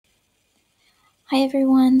Hi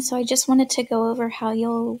everyone, so I just wanted to go over how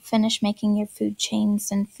you'll finish making your food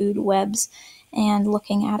chains and food webs and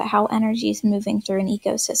looking at how energy is moving through an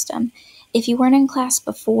ecosystem. If you weren't in class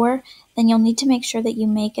before, then you'll need to make sure that you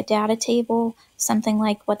make a data table, something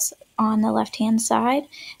like what's on the left-hand side.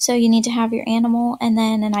 So you need to have your animal and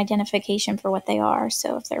then an identification for what they are.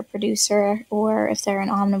 So if they're a producer or if they're an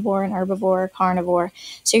omnivore, an herbivore, carnivore.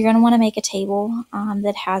 So you're going to want to make a table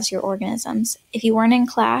that has your organisms. If you weren't in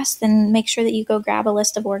class, then make sure that you go grab a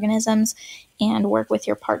list of organisms and work with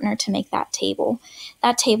your partner to make that table.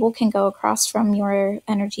 That table can go across from your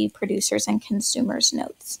energy producers and consumers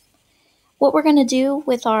notes. What we're going to do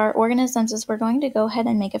with our organisms is we're going to go ahead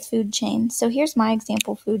and make a food chain. So here's my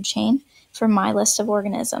example food chain for my list of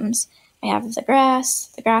organisms. I have the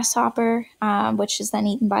grasshopper, which is then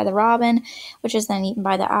eaten by the robin, which is then eaten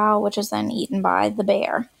by the owl, which is then eaten by the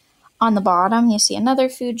bear. On the bottom, you see another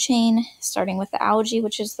food chain, starting with the algae,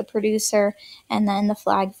 which is the producer, and then the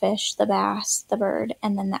flagfish, the bass, the bird,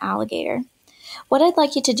 and then the alligator. What I'd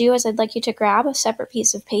like you to do is I'd like you to grab a separate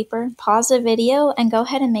piece of paper, pause the video, and go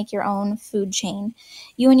ahead and make your own food chain.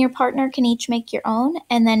 You and your partner can each make your own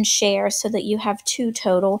and then share so that you have two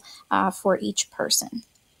total for each person.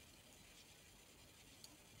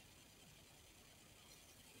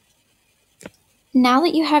 Now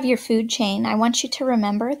that you have your food chain, I want you to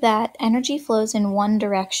remember that energy flows in one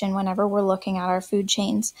direction whenever we're looking at our food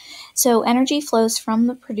chains. So energy flows from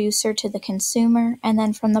the producer to the consumer, and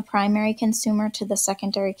then from the primary consumer to the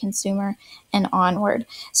secondary consumer and onward.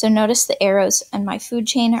 So notice the arrows in my food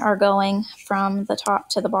chain are going from the top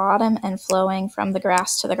to the bottom and flowing from the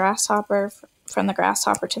grass to the grasshopper, from the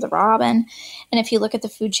grasshopper to the robin. And if you look at the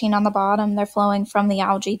food chain on the bottom, they're flowing from the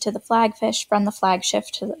algae to the flagfish, from the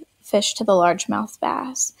flagfish to the fish to the largemouth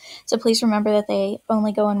bass. So please remember that they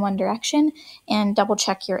only go in one direction and double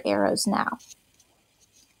check your arrows now.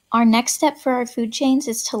 Our next step for our food chains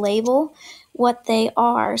is to label what they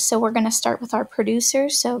are. So we're going to start with our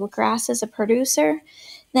producers. So grass is a producer.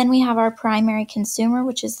 Then we have our primary consumer,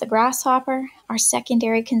 which is the grasshopper, our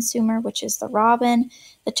secondary consumer, which is the robin,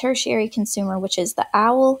 the tertiary consumer, which is the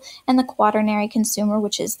owl, and the quaternary consumer,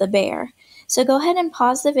 which is the bear. So go ahead and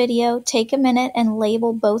pause the video, take a minute and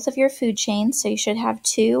label both of your food chains. So you should have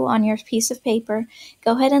two on your piece of paper.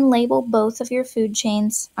 Go ahead and label both of your food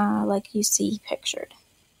chains like you see pictured.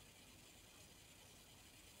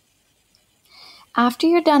 After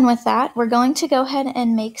you're done with that, we're going to go ahead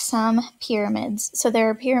and make some pyramids. So there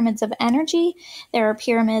are pyramids of energy, there are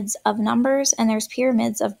pyramids of numbers, and there's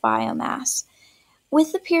pyramids of biomass.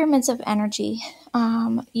 With the pyramids of energy,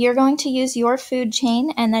 you're going to use your food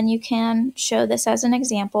chain, and then you can show this as an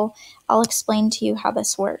example. I'll explain to you how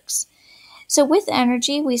this works. So with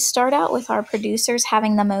energy, we start out with our producers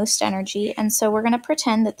having the most energy, and so we're going to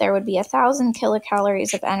pretend that there would be 1,000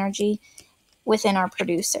 kilocalories of energy within our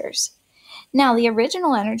producers. Now, the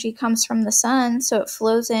original energy comes from the sun, so it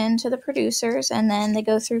flows into the producers, and then they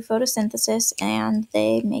go through photosynthesis and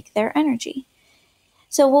they make their energy.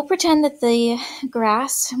 So we'll pretend that the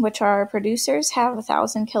grass, which are our producers, have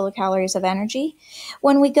 1,000 kilocalories of energy.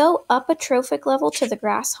 When we go up a trophic level to the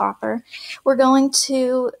grasshopper, we're going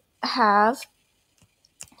to have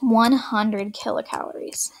 100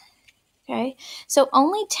 kilocalories. Okay, so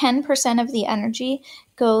only 10% of the energy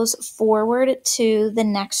goes forward to the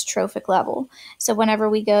next trophic level. So whenever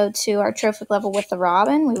we go to our trophic level with the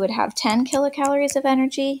robin, we would have 10 kilocalories of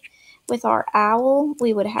energy. With our owl,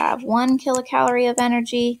 we would have 1 kilocalorie of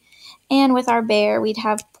energy. And with our bear, we'd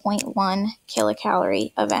have 0.1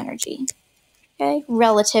 kilocalorie of energy, okay,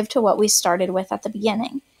 relative to what we started with at the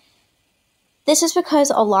beginning. This is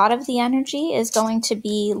because a lot of the energy is going to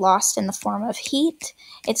be lost in the form of heat.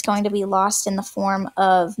 It's going to be lost in the form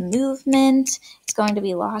of movement. It's going to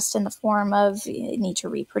be lost in the form of you need to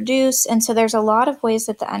reproduce. And so there's a lot of ways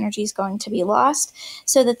that the energy is going to be lost,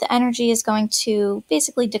 so that the energy is going to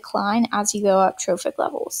basically decline as you go up trophic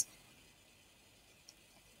levels.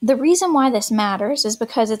 The reason why this matters is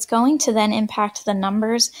because it's going to then impact the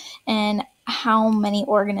numbers and how many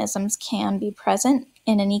organisms can be present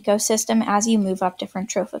in an ecosystem as you move up different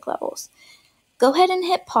trophic levels. Go ahead and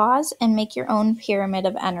hit pause and make your own pyramid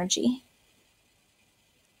of energy.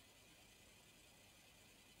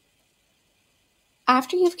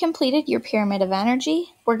 After you've completed your pyramid of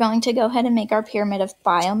energy, we're going to go ahead and make our pyramid of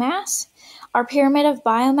biomass. Our pyramid of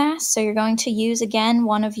biomass, so you're going to use again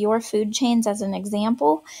one of your food chains as an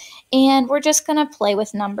example, and we're just going to play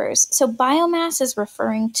with numbers. So biomass is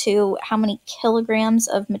referring to how many kilograms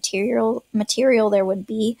of material there would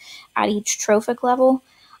be at each trophic level.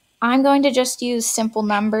 I'm going to just use simple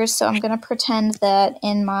numbers, so I'm going to pretend that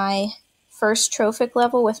in my first trophic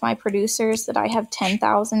level with my producers that I have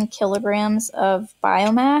 10,000 kilograms of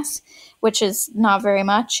biomass, which is not very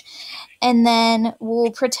much. And then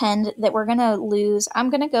we'll pretend that we're going to lose. I'm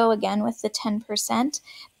going to go again with the 10%,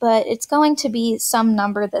 but it's going to be some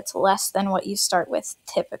number that's less than what you start with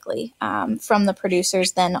typically, from the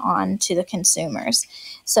producers then on to the consumers.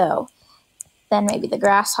 So then maybe the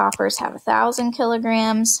grasshoppers have 1,000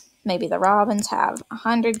 kilograms. Maybe the robins have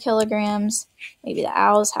 100 kilograms. Maybe the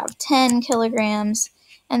owls have 10 kilograms.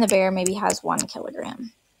 And the bear maybe has 1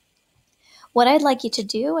 kilogram. What I'd like you to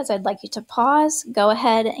do is I'd like you to pause, go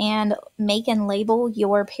ahead and make and label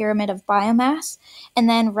your pyramid of biomass, and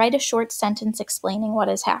then write a short sentence explaining what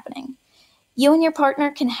is happening. You and your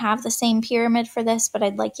partner can have the same pyramid for this, but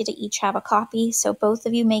I'd like you to each have a copy, so both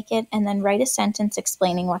of you make it and then write a sentence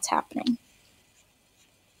explaining what's happening.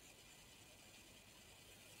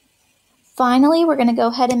 Finally, we're going to go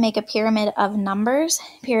ahead and make a pyramid of numbers.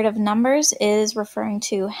 Pyramid of numbers is referring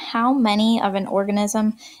to how many of an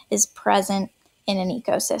organism is present in an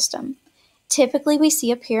ecosystem. Typically, we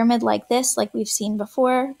see a pyramid like this, like we've seen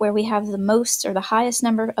before, where we have the most or the highest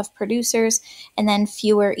number of producers and then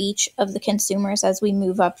fewer each of the consumers as we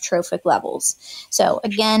move up trophic levels. So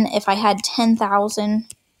again, if I had 10,000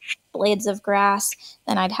 blades of grass,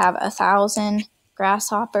 then I'd have 1,000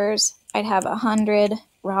 grasshoppers, I'd have 100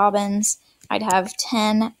 robins, I'd have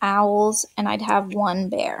 10 owls, and I'd have 1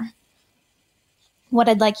 bear. What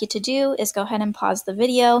I'd like you to do is go ahead and pause the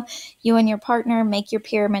video. You and your partner make your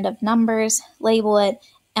pyramid of numbers, label it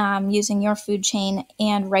using your food chain,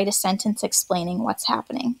 and write a sentence explaining what's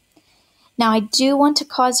happening. Now, I do want to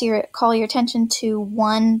call your attention to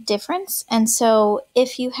one difference. And so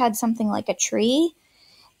if you had something like a tree,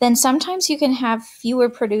 then sometimes you can have fewer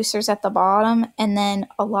producers at the bottom and then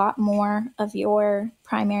a lot more of your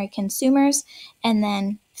primary consumers and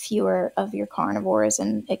then fewer of your carnivores,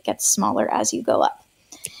 and it gets smaller as you go up.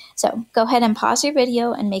 So go ahead and pause your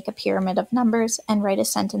video and make a pyramid of numbers and write a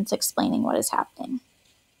sentence explaining what is happening.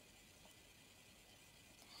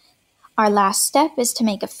 Our last step is to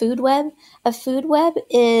make a food web. A food web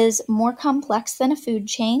is more complex than a food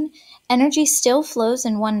chain. Energy still flows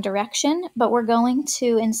in one direction, but we're going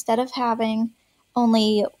to, instead of having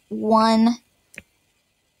only one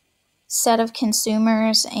set of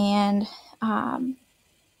consumers and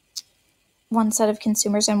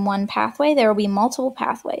one pathway, there will be multiple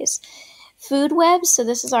pathways. Food webs, so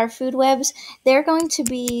this is our food webs, they're going to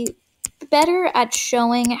be better at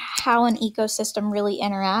showing how an ecosystem really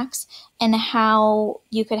interacts and how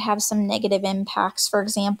you could have some negative impacts. For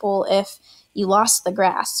example, if you lost the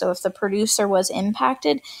grass, so if the producer was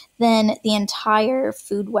impacted, then the entire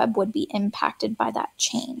food web would be impacted by that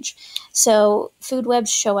change. So food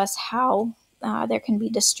webs show us how there can be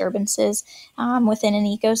disturbances within an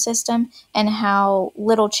ecosystem and how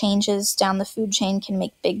little changes down the food chain can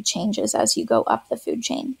make big changes as you go up the food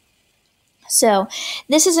chain. So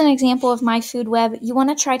this is an example of my food web. You want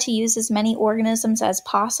to try to use as many organisms as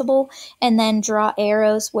possible and then draw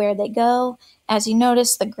arrows where they go. As you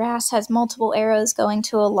notice, the grass has multiple arrows going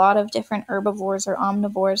to a lot of different herbivores or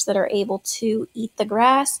omnivores that are able to eat the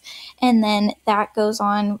grass. And then that goes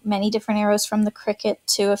on many different arrows from the cricket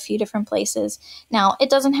to a few different places. Now, it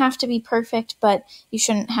doesn't have to be perfect, but you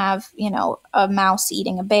shouldn't have, a mouse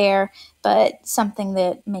eating a bear, but something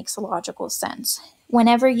that makes logical sense.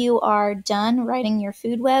 Whenever you are done writing your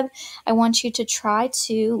food web, I want you to try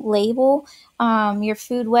to label your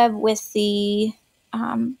food web with the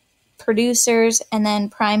producers and then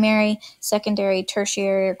primary, secondary,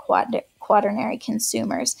 tertiary, or quaternary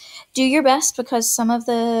consumers. Do your best, because some of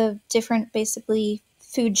the different basically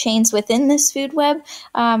food chains within this food web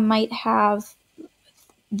might have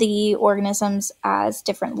the organisms as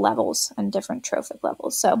different levels and different trophic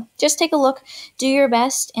levels. So just take a look, do your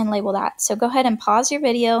best, and label that. So go ahead and pause your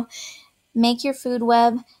video, make your food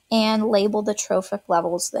web, and label the trophic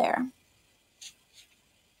levels there.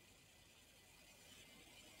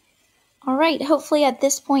 All right, hopefully at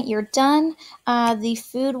this point you're done. The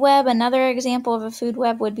food web, another example of a food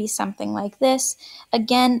web would be something like this.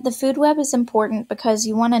 Again, the food web is important because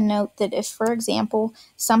you want to note that if, for example,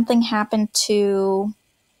 something happened to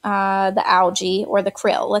the algae or the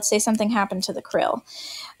krill. Let's say something happened to the krill.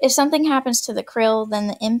 If something happens to the krill, then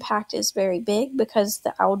the impact is very big because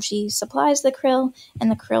the algae supplies the krill and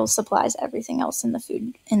the krill supplies everything else in the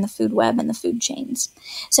food web and the food chains.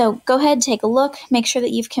 So go ahead, take a look, make sure that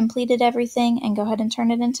you've completed everything, and go ahead and turn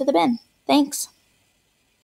it into the bin. Thanks.